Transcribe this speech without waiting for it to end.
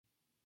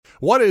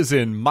What is,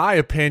 in my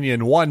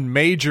opinion, one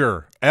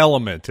major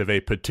element of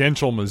a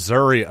potential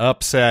Missouri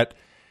upset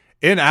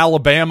in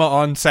Alabama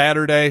on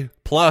Saturday?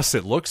 Plus,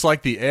 it looks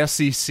like the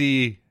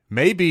SEC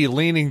may be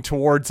leaning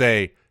towards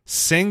a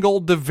single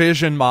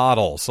division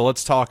model. So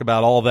let's talk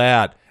about all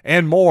that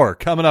and more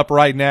coming up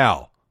right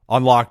now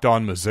on Locked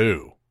On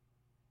Mizzou.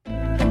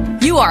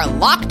 You are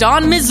Locked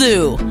On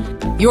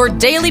Mizzou, your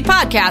daily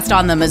podcast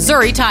on the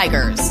Missouri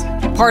Tigers,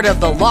 part of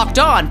the Locked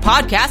On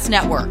Podcast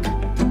Network,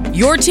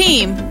 your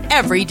team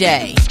every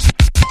day.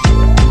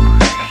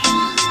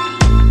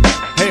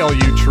 Hey, all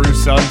you true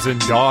sons and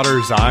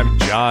daughters, I'm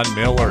John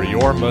Miller,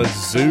 your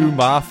Mizzou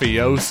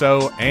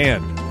mafioso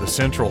and the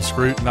central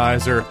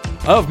scrutinizer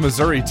of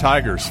Missouri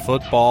Tigers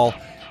football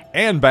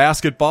and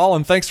basketball,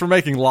 and thanks for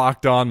making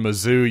Locked On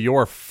Mizzou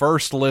your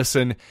first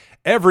listen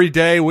every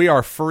day. We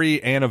are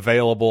free and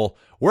available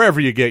wherever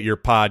you get your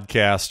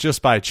podcasts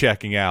just by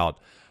checking out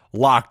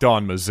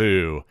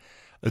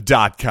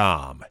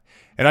LockedOnMizzou.com.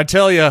 And I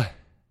tell you,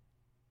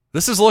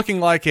 this is looking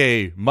like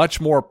a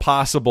much more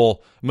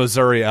possible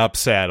Missouri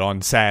upset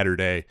on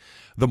Saturday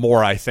the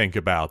more I think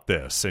about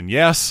this. And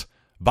yes,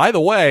 by the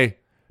way,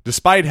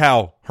 despite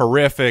how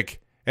horrific,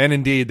 and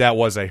indeed that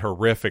was a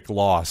horrific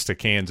loss to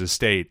Kansas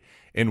State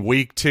in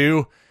week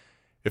 2,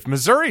 if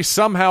Missouri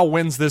somehow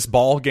wins this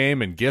ball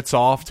game and gets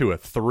off to a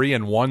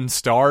 3-1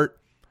 start,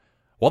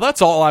 well,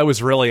 that's all I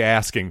was really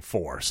asking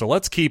for. So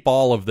let's keep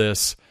all of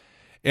this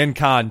in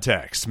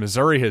context.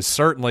 Missouri has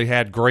certainly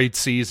had great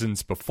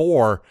seasons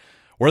before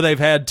where they've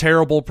had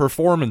terrible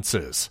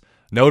performances,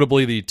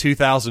 notably the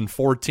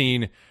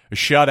 2014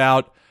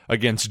 shutout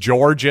against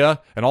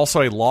Georgia, and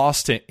also a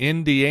loss to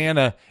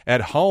Indiana at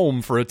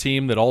home for a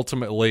team that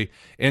ultimately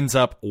ends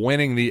up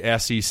winning the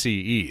SEC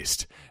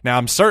East. Now,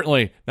 I'm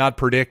certainly not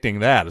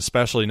predicting that,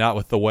 especially not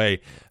with the way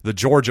the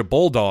Georgia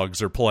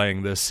Bulldogs are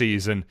playing this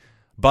season,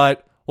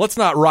 but let's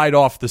not write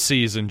off the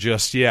season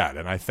just yet.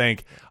 And I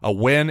think a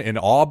win in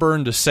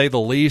Auburn, to say the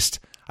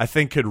least, I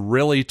think could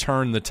really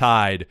turn the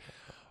tide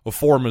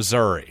for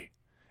Missouri.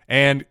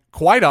 And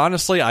quite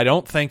honestly, I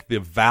don't think the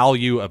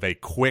value of a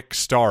quick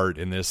start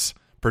in this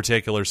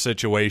particular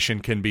situation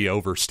can be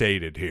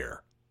overstated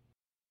here.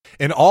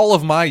 In all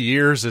of my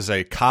years as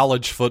a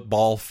college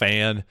football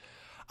fan,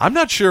 I'm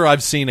not sure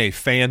I've seen a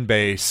fan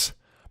base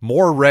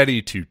more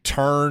ready to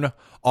turn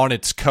on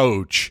its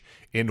coach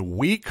in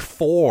week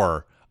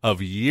 4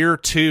 of year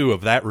 2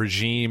 of that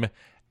regime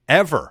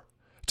ever,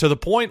 to the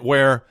point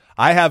where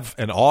I have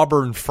an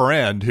Auburn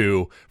friend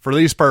who, for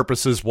these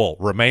purposes, will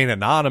remain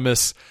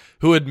anonymous,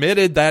 who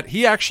admitted that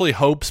he actually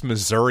hopes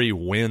Missouri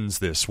wins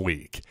this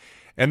week.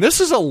 And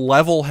this is a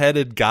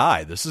level-headed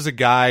guy. This is a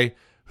guy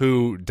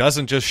who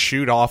doesn't just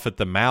shoot off at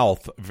the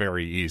mouth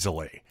very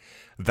easily.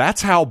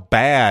 That's how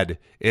bad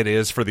it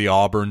is for the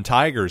Auburn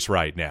Tigers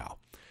right now.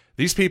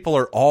 These people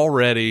are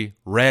already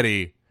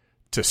ready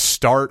to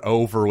start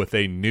over with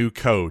a new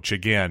coach.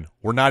 Again,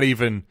 we're not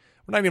even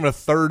a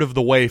third of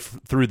the way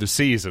through the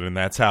season, and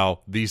that's how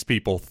these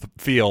people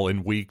feel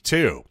in week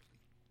 2.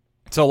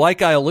 So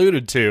like I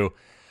alluded to,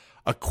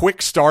 a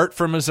quick start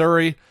for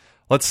Missouri,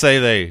 let's say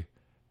they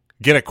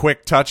get a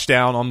quick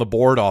touchdown on the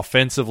board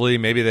offensively,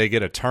 maybe they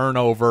get a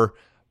turnover,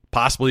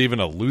 possibly even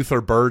a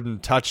Luther Burden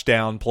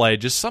touchdown play,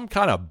 just some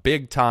kind of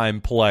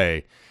big-time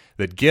play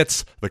that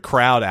gets the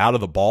crowd out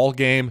of the ball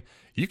game.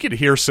 You could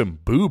hear some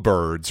boo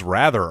birds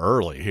rather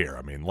early here.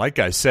 I mean, like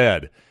I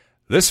said,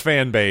 this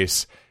fan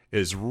base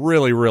is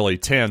really, really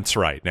tense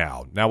right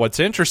now. Now, what's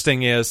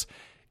interesting is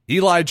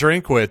Eli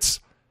Drinkwitz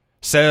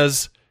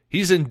says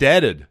he's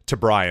indebted to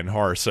Bryan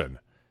Harsin,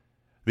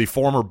 the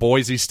former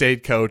Boise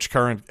State coach,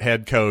 current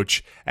head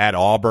coach at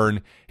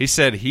Auburn. He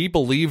said he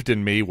believed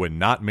in me when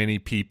not many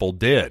people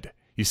did.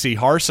 You see,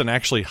 Harsin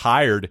actually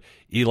hired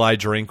Eli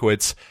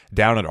Drinkwitz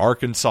down at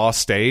Arkansas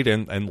State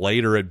and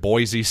later at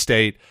Boise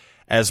State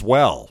as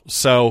well.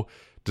 So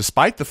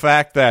despite the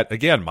fact that,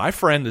 again, my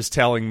friend is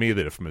telling me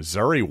that if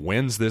Missouri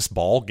wins this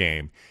ball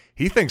game,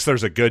 he thinks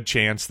there's a good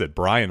chance that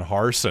Bryan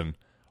Harsin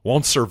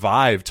won't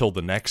survive till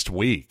the next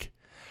week.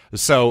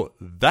 So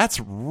that's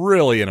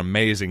really an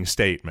amazing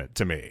statement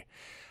to me.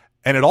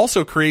 And it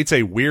also creates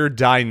a weird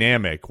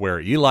dynamic where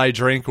Eli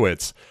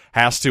Drinkwitz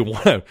has to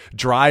want to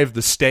drive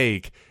the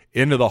stake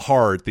into the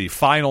heart, the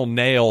final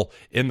nail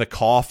in the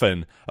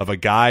coffin of a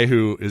guy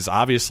who is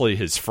obviously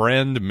his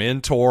friend,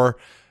 mentor,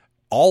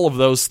 all of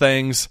those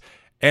things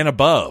and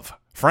above.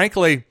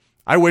 Frankly,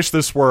 I wish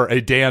this were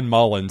a Dan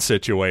Mullen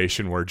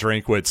situation where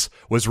Drinkwitz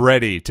was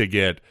ready to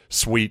get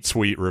sweet,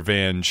 sweet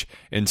revenge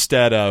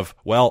instead of,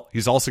 well,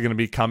 he's also going to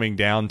be coming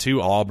down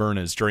to Auburn,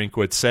 as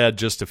Drinkwitz said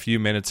just a few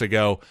minutes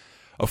ago,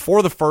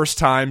 for the first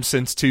time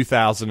since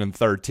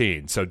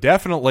 2013. So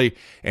definitely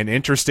an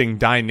interesting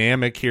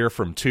dynamic here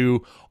from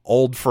two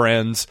old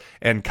friends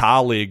and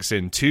colleagues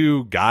and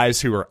two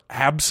guys who are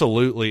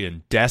absolutely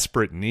in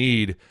desperate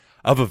need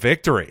of a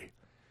victory.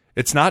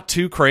 It's not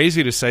too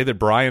crazy to say that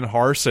Bryan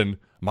Harsin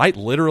might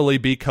literally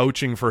be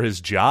coaching for his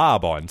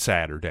job on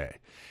Saturday.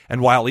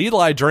 And while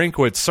Eli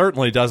Drinkwitz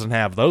certainly doesn't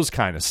have those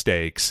kind of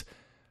stakes,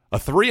 a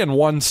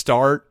 3-1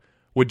 start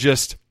would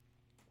just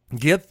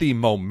get the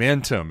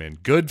momentum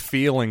and good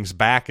feelings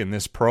back in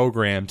this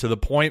program to the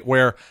point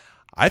where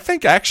I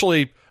think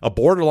actually a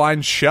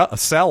borderline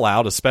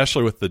sellout,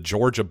 especially with the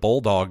Georgia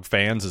Bulldog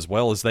fans as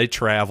well as they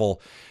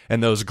travel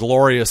and those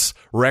glorious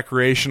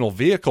recreational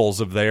vehicles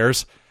of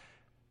theirs,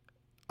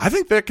 I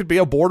think that could be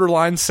a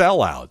borderline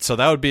sellout. So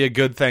that would be a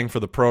good thing for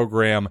the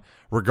program,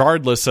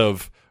 regardless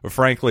of,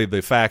 frankly,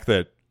 the fact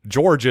that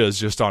Georgia is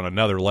just on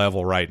another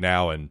level right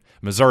now and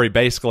Missouri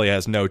basically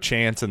has no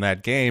chance in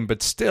that game.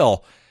 But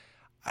still,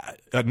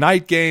 a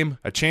night game,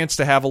 a chance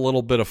to have a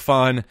little bit of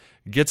fun,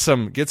 get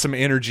some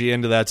energy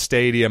into that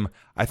stadium.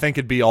 I think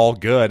it'd be all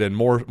good. And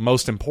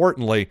most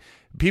importantly,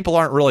 people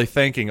aren't really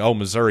thinking, oh,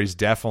 Missouri's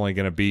definitely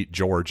going to beat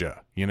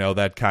Georgia,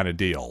 that kind of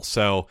deal.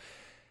 So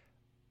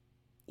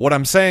what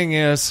I'm saying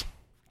is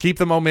keep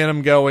the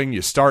momentum going.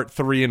 You start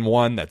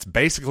 3-1. That's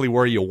basically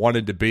where you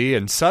wanted to be.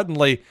 And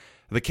suddenly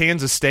the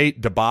Kansas State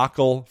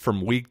debacle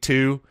from week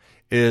 2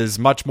 is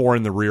much more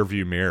in the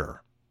rearview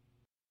mirror.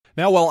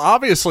 Now, while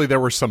obviously there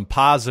were some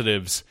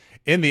positives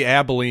in the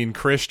Abilene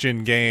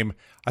Christian game,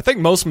 I think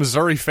most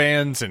Missouri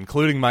fans,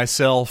 including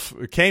myself,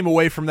 came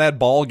away from that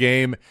ball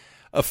game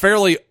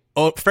fairly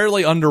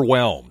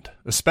underwhelmed,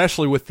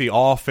 especially with the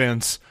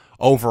offense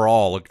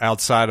overall,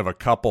 outside of a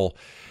couple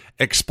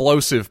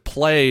explosive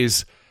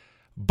plays.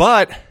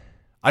 But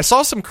I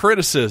saw some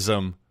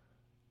criticism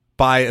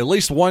by at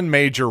least one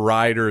major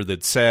writer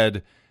that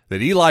said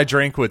that Eli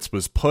Drinkwitz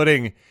was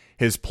putting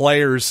his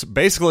players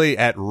basically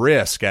at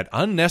risk, at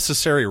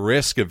unnecessary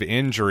risk of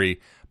injury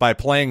by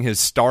playing his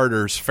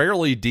starters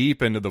fairly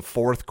deep into the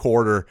fourth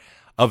quarter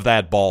of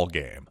that ball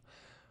game.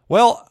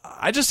 Well,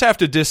 I just have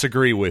to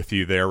disagree with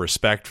you there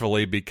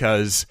respectfully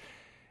because,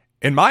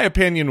 in my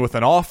opinion, with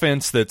an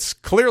offense that's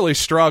clearly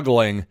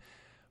struggling,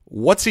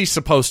 what's he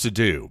supposed to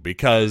do?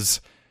 Because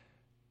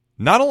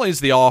not only is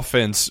the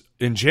offense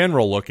in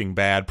general looking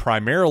bad,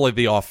 primarily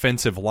the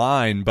offensive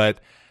line, but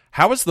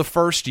how is the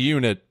first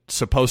unit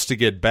supposed to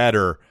get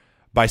better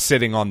by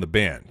sitting on the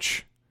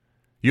bench?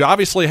 You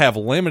obviously have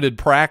limited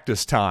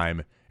practice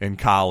time in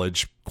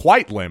college,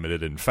 quite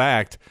limited, in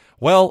fact.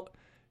 Well,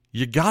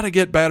 you got to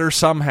get better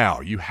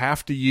somehow. You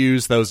have to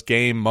use those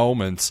game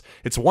moments.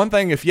 It's one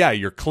thing if,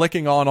 you're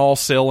clicking on all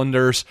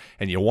cylinders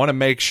and you want to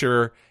make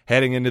sure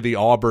heading into the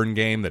Auburn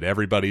game that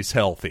everybody's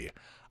healthy.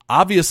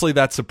 Obviously,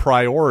 that's a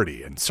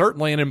priority and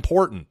certainly an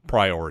important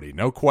priority.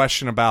 No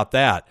question about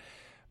that.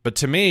 But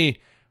to me,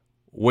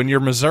 when you're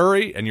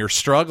Missouri and you're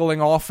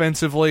struggling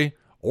offensively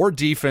or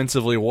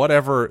defensively,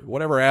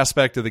 whatever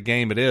aspect of the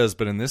game it is,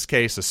 but in this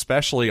case,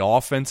 especially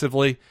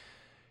offensively,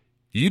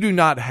 you do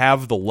not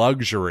have the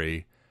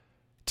luxury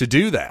to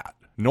do that,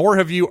 nor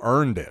have you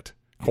earned it,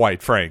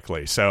 quite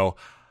frankly. So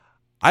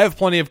I have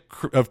plenty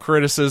of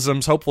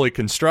criticisms, hopefully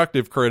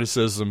constructive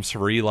criticisms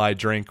for Eli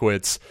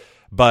Drinkwitz,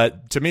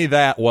 but to me,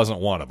 that wasn't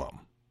one of them.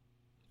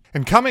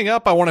 And coming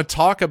up, I want to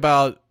talk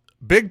about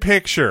big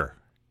picture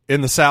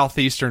in the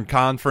Southeastern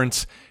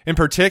Conference, in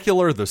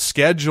particular, the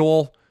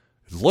schedule.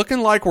 It's looking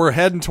like we're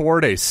heading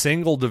toward a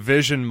single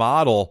division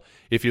model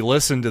if you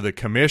listen to the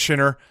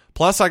commissioner.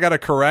 Plus, I got to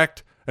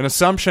correct an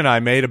assumption I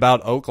made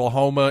about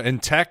Oklahoma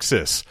and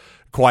Texas,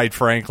 quite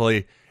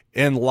frankly,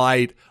 in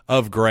light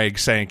of Greg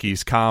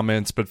Sankey's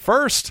comments. But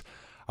first,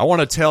 I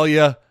want to tell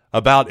you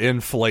about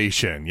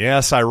inflation.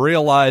 Yes, I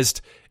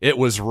realized it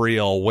was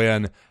real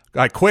when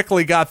I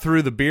quickly got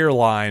through the beer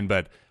line,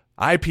 but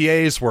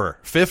IPAs were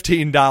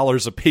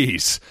 $15 a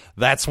piece.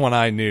 That's when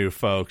I knew,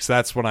 folks.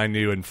 That's when I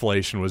knew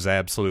inflation was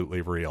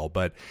absolutely real.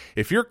 But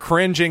if you're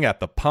cringing at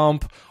the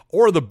pump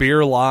or the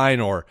beer line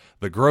or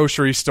the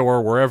grocery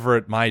store, wherever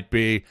it might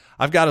be,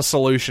 I've got a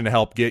solution to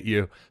help get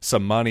you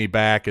some money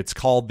back. It's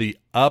called the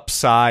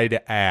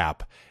Upside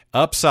app.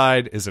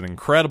 Upside is an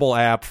incredible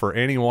app for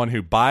anyone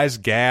who buys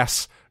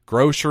gas,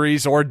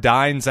 groceries, or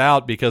dines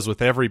out, because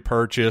with every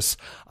purchase,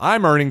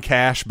 I'm earning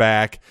cash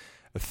back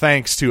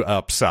thanks to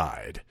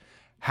Upside.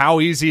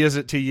 How easy is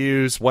it to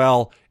use?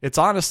 Well, it's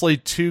honestly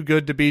too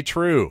good to be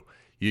true.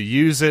 You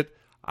use it.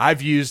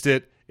 I've used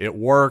it. It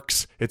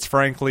works. It's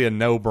frankly a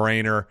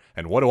no-brainer.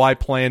 And what do I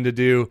plan to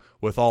do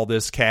with all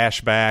this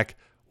cash back?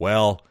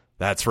 Well,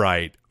 that's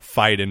right.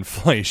 Fight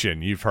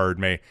inflation. You've heard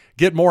me.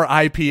 Get more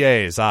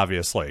IPAs,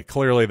 obviously.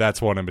 Clearly,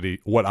 that's what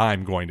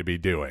I'm going to be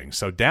doing.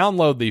 So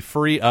download the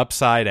free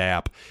Upside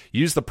app.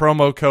 Use the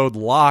promo code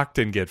LOCKED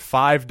and get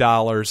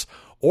 $5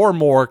 or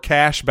more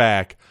cash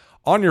back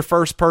on your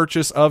first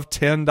purchase of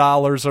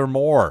 $10 or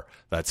more.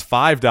 That's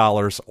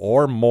 $5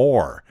 or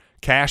more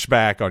cash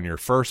back on your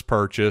first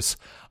purchase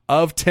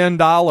of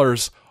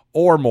 $10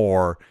 or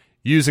more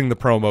using the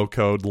promo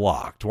code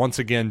LOCKED. Once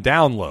again,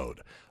 download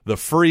the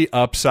free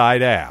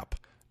Upside app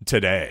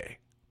today.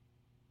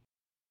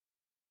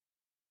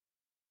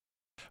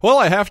 Well,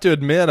 I have to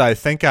admit, I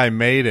think I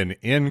made an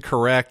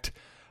incorrect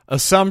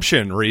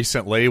assumption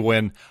recently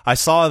when I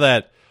saw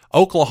that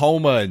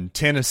Oklahoma and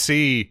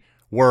Tennessee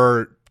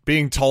were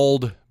being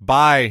told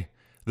by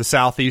the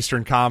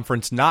Southeastern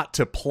Conference not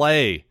to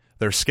play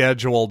their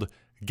scheduled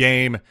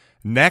game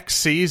next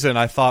season.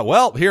 I thought,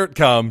 well, here it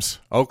comes.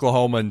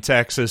 Oklahoma and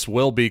Texas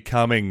will be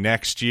coming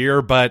next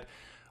year. But,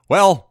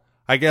 well,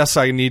 I guess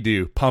I need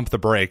to pump the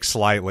brakes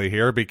slightly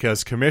here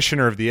because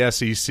Commissioner of the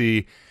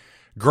SEC,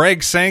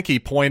 Greg Sankey,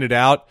 pointed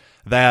out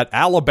that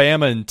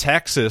Alabama and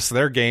Texas,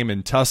 their game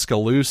in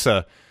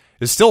Tuscaloosa,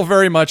 is still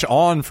very much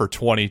on for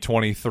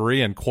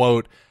 2023, and,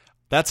 quote,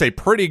 that's a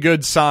pretty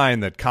good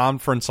sign that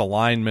conference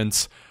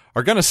alignments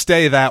are going to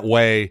stay that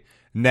way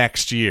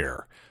next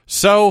year.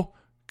 So,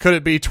 could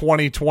it be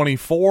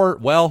 2024?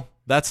 Well,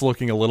 that's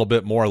looking a little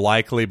bit more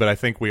likely, but I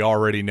think we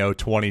already know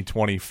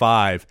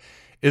 2025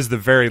 is the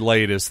very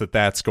latest that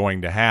that's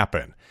going to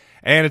happen.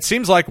 And it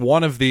seems like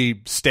one of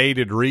the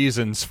stated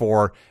reasons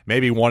for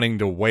maybe wanting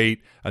to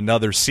wait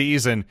another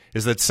season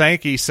is that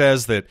Sankey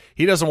says that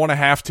he doesn't want to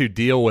have to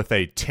deal with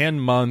a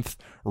 10-month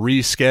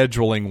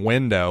rescheduling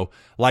window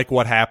like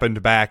what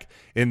happened back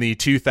in the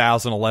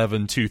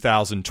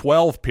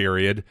 2011-2012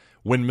 period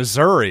when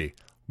Missouri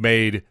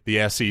made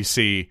the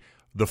SEC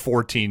the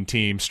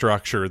 14-team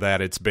structure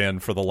that it's been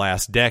for the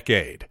last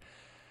decade.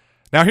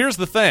 Now, here's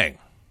the thing.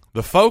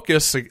 The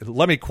focus,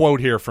 let me quote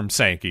here from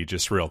Sankey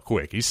just real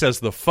quick. He says,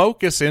 the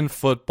focus in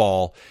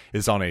football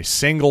is on a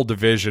single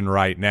division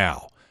right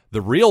now. The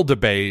real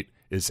debate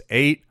is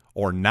 8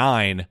 or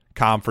 9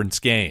 conference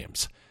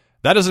games.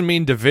 That doesn't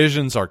mean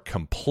divisions are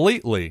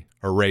completely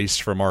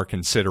erased from our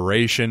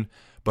consideration,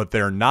 but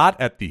they're not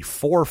at the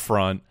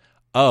forefront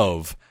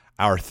of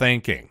our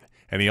thinking.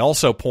 And he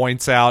also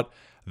points out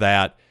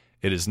that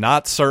it is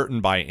not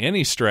certain by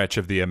any stretch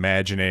of the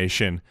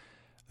imagination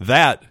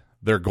that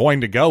they're going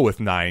to go with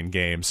 9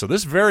 games. So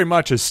this very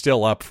much is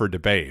still up for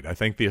debate. I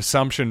think the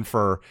assumption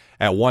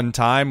at one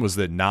time was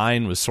that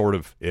 9 was sort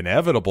of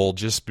inevitable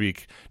just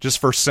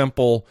for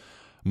simple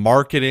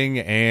marketing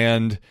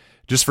and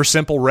just for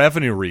simple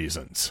revenue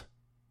reasons.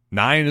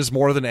 9 is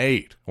more than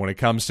 8 when it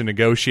comes to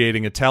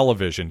negotiating a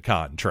television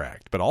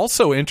contract. But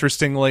also,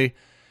 interestingly,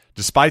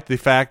 despite the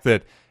fact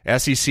that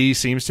SEC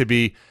seems to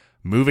be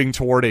moving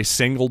toward a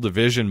single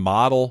division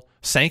model,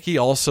 Sankey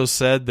also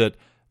said that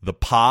the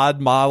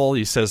pod model,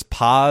 he says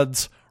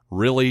pods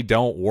really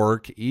don't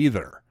work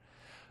either.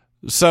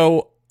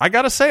 So I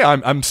got to say,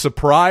 I'm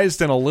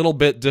surprised and a little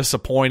bit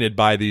disappointed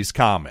by these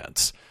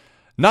comments.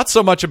 Not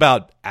so much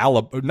about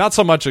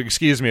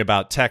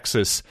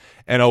Texas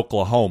and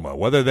Oklahoma.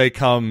 Whether they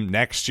come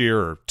next year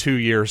or 2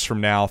 years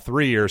from now,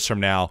 3 years from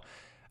now,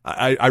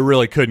 I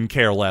really couldn't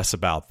care less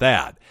about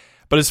that.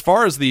 But as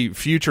far as the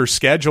future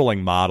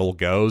scheduling model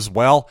goes,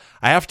 well,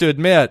 I have to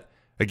admit,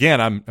 again,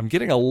 I'm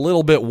getting a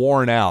little bit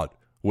worn out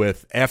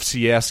with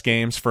FCS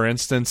games, for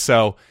instance.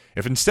 So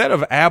if instead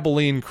of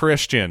Abilene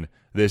Christian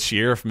this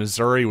year, if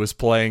Missouri was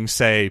playing,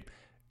 say,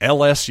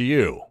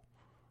 LSU,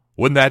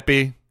 wouldn't that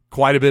be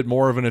quite a bit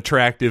more of an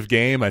attractive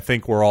game? I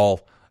think we're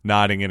all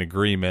nodding in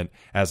agreement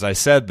as I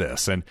said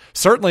this. And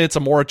certainly it's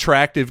a more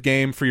attractive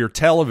game for your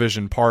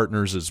television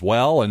partners as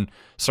well. And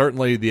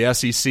certainly the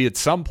SEC at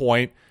some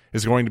point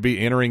is going to be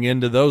entering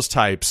into those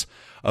types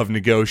of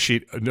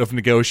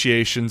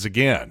negotiations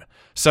again.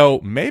 So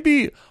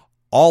maybe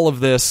all of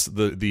this,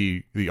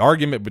 the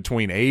argument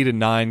between 8 and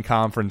 9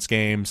 conference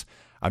games,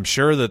 I'm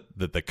sure that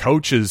the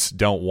coaches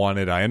don't want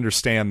it. I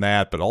understand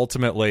that. But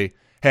ultimately,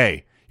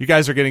 hey, you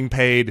guys are getting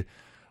paid.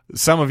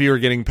 Some of you are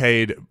getting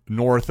paid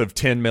north of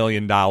 $10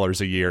 million a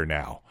year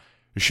now.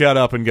 Shut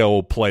up and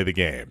go play the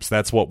games.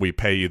 That's what we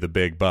pay you the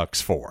big bucks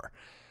for.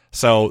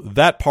 So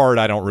that part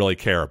I don't really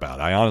care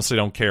about. I honestly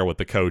don't care what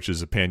the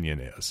coach's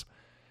opinion is.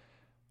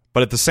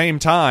 But at the same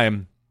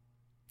time,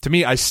 to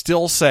me, I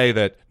still say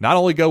that not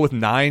only go with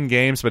 9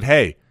 games, but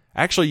hey,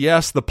 actually,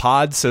 yes, the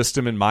pod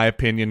system, in my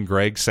opinion,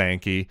 Greg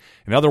Sankey.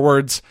 In other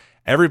words,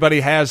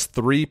 everybody has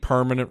 3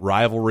 permanent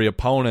rivalry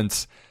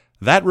opponents.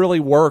 That really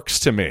works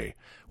to me.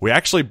 We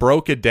actually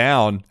broke it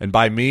down, and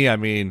by me, I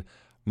mean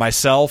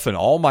myself and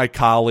all my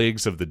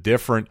colleagues of the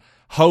different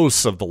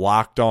hosts of the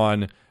Locked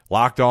On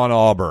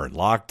Auburn,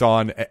 Locked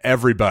On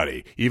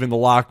everybody, even the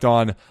Locked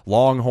On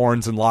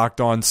Longhorns and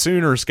Locked On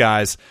Sooners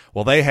guys.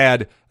 Well, they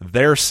had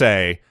their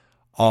say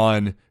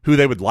on who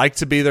they would like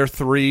to be their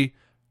 3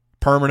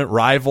 permanent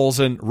rivals,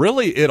 and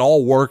really it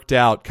all worked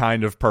out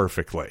kind of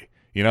perfectly.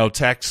 You know,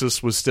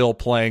 Texas was still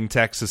playing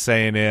Texas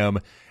A&M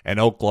and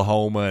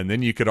Oklahoma, and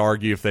then you could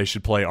argue if they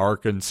should play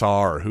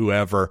Arkansas or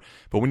whoever.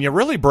 But when you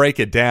really break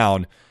it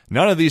down,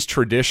 none of these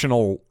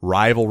traditional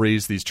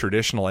rivalries, these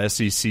traditional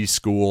SEC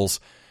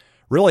schools,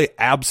 really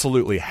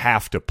absolutely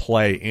have to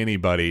play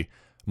anybody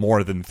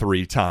more than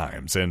 3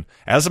 times. And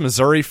as a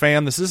Missouri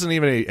fan, this isn't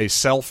even a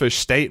selfish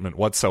statement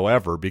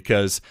whatsoever,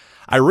 because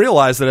I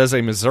realize that as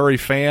a Missouri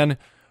fan,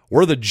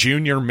 we're the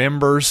junior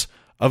members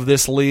of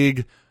this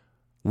league.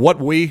 What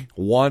we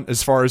want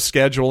as far as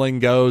scheduling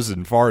goes,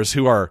 and as far as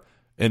who are,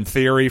 in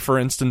theory, for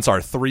instance,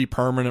 our 3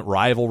 permanent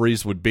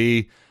rivalries would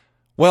be,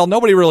 well,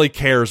 nobody really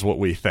cares what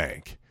we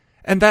think.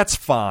 And that's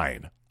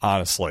fine,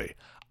 honestly.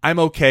 I'm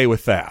okay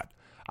with that.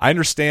 I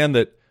understand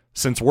that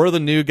since we're the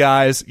new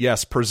guys,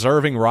 yes,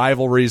 preserving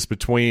rivalries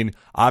between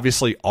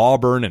obviously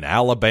Auburn and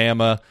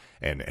Alabama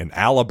and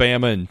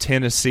Alabama and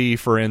Tennessee,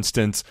 for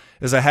instance,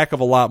 is a heck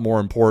of a lot more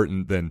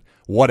important than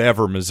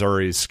whatever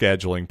Missouri's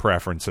scheduling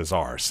preferences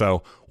are.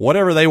 So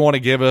whatever they want to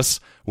give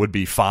us would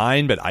be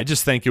fine, but I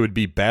just think it would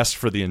be best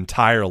for the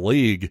entire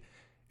league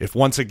if,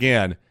 once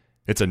again,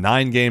 it's a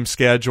 9-game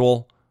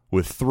schedule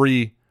with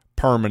 3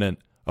 permanent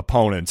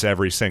opponents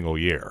every single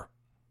year.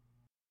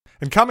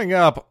 And coming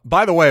up,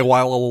 by the way,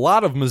 while a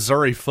lot of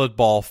Missouri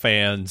football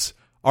fans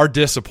are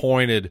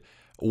disappointed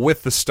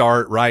with the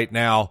start right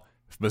now,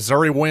 if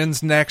Missouri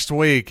wins next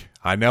week,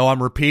 I know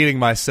I'm repeating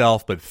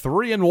myself, but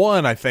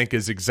 3-1 I think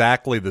is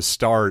exactly the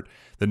start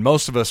that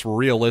most of us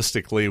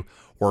realistically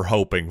were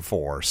hoping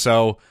for.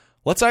 So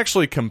let's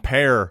actually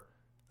compare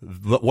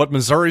what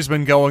Missouri's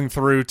been going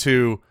through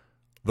to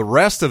the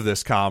rest of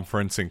this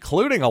conference,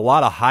 including a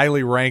lot of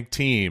highly ranked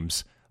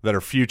teams that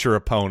are future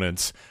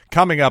opponents,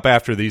 coming up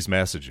after these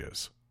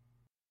messages.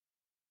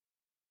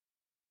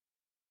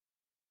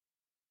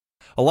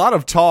 A lot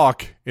of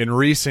talk in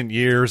recent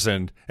years,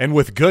 and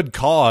with good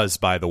cause,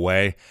 by the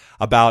way,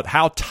 about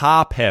how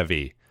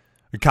top-heavy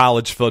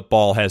college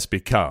football has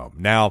become.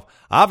 Now,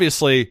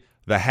 obviously,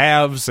 the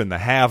haves and the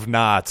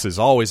have-nots has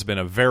always been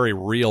a very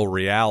real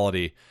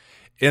reality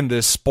in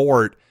this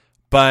sport,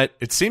 but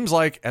it seems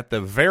like at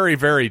the very,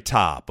 very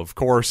top, of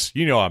course,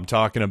 you know what I'm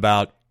talking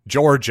about,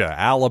 Georgia,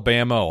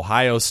 Alabama,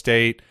 Ohio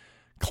State,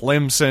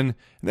 Clemson, and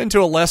then to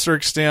a lesser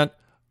extent,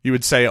 you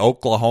would say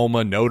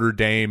Oklahoma, Notre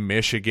Dame,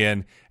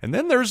 Michigan, and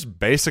then there's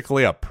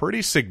basically a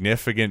pretty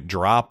significant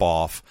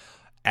drop-off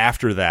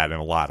after that in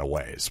a lot of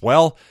ways.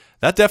 Well,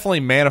 that definitely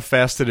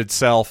manifested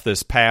itself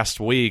this past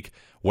week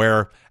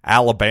where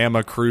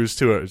Alabama cruised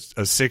to a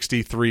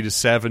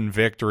 63-7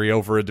 victory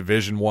over a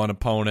Division I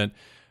opponent.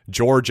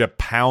 Georgia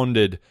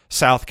pounded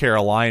South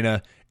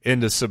Carolina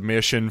into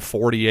submission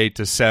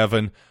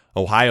 48-7.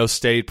 Ohio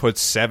State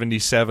puts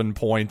 77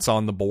 points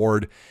on the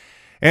board.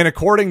 And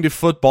according to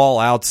Football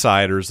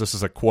Outsiders, this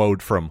is a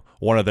quote from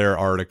one of their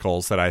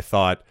articles that I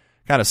thought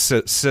kind of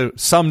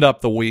summed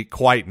up the week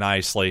quite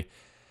nicely.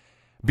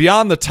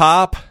 Beyond the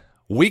top,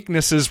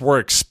 weaknesses were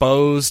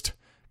exposed,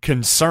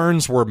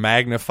 concerns were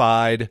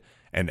magnified,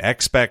 and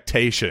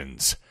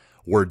expectations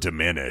were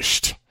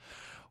diminished.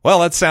 Well,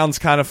 that sounds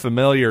kind of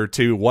familiar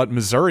to what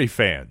Missouri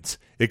fans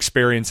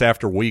experience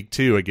after week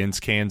 2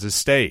 against Kansas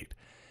State.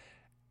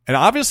 And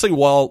obviously,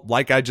 well,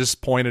 like I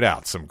just pointed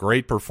out, some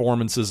great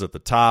performances at the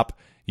top.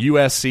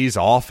 USC's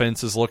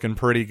offense is looking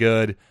pretty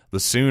good. The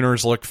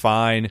Sooners look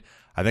fine.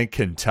 I think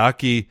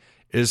Kentucky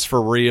is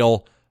for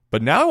real.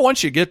 But now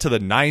once you get to the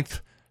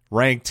 9th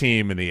ranked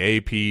team in the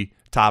AP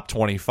Top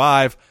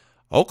 25,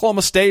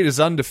 Oklahoma State is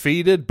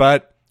undefeated,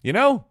 but, you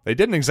know, they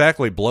didn't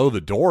exactly blow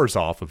the doors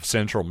off of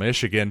Central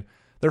Michigan.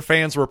 Their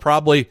fans were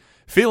probably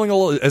feeling a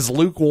little as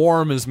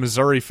lukewarm as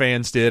Missouri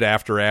fans did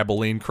after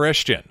Abilene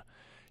Christian.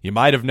 You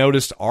might have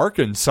noticed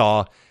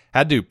Arkansas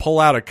had to pull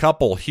out a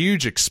couple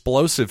huge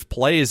explosive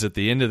plays at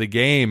the end of the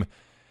game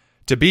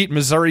to beat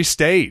Missouri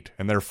State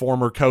and their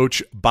former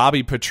coach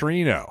Bobby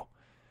Petrino.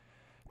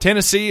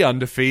 Tennessee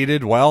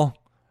undefeated, well,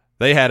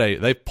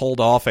 they pulled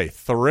off a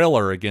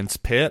thriller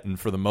against Pitt and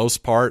for the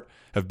most part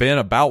have been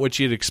about what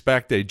you'd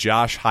expect a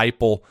Josh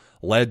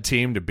Heupel-led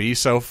team to be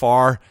so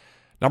far.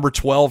 Number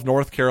 12,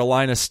 North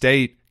Carolina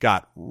State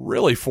got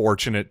really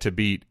fortunate to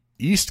beat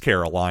East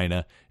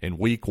Carolina in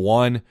week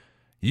 1.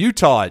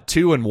 Utah at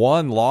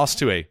 2-1 lost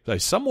to a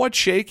somewhat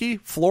shaky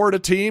Florida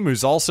team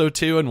who's also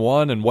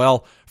 2-1. And,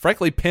 well,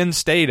 frankly, Penn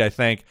State, I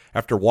think,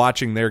 after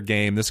watching their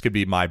game, this could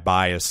be my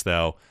bias,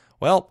 though,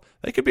 well,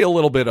 they could be a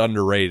little bit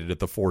underrated at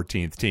the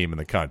 14th team in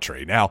the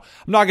country. Now,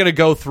 I'm not going to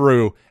go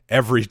through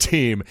every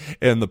team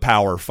in the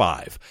Power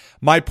 5.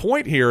 My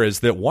point here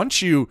is that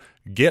once you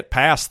get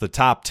past the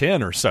top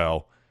 10 or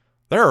so,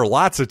 there are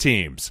lots of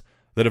teams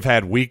that have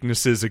had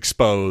weaknesses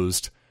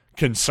exposed,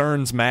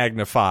 concerns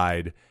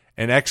magnified,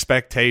 and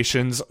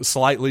expectations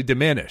slightly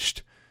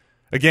diminished.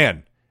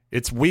 Again,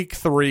 it's week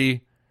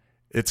 3.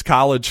 It's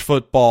college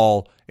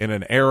football in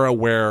an era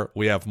where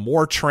we have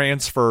more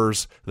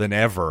transfers than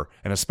ever,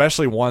 and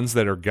especially ones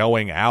that are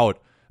going out,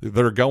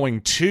 that are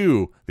going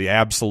to the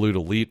absolute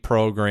elite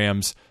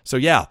programs. So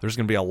yeah, there's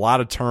going to be a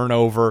lot of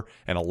turnover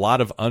and a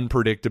lot of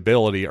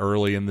unpredictability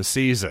early in the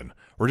season.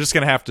 We're just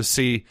going to have to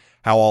see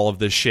how all of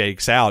this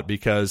shakes out,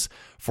 because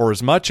for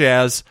as much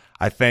as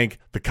I think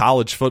the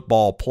college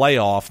football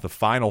playoff, the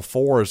Final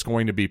Four, is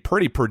going to be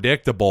pretty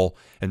predictable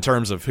in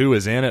terms of who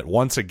is in it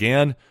once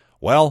again,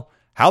 well,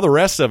 how the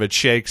rest of it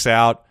shakes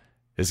out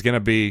is going to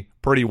be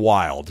pretty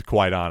wild,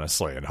 quite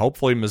honestly. And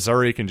hopefully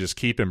Missouri can just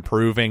keep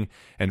improving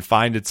and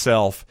find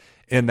itself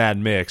in that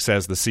mix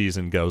as the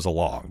season goes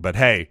along. But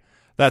hey,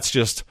 that's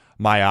just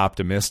my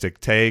optimistic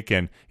take.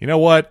 And you know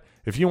what?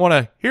 If you want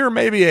to hear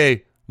maybe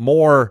a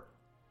more,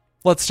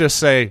 let's just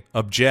say,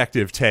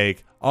 objective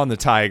take on the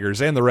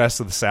Tigers and the rest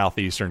of the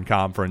Southeastern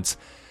Conference,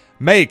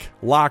 make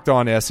Locked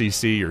On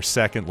SEC your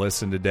second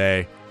listen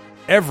today.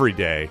 Every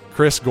day,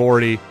 Chris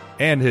Gordy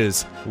and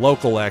his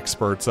local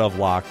experts of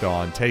Locked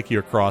On take you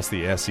across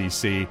the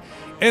SEC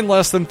in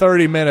less than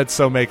 30 minutes,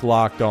 so make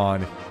Locked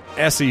On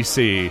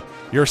SEC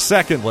your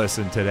second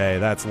listen today.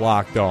 That's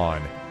Locked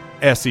On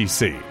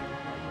SEC.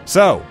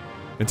 So,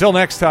 until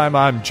next time,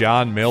 I'm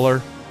John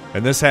Miller,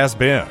 and this has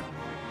been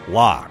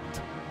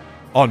Locked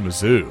on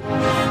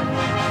Mizzou.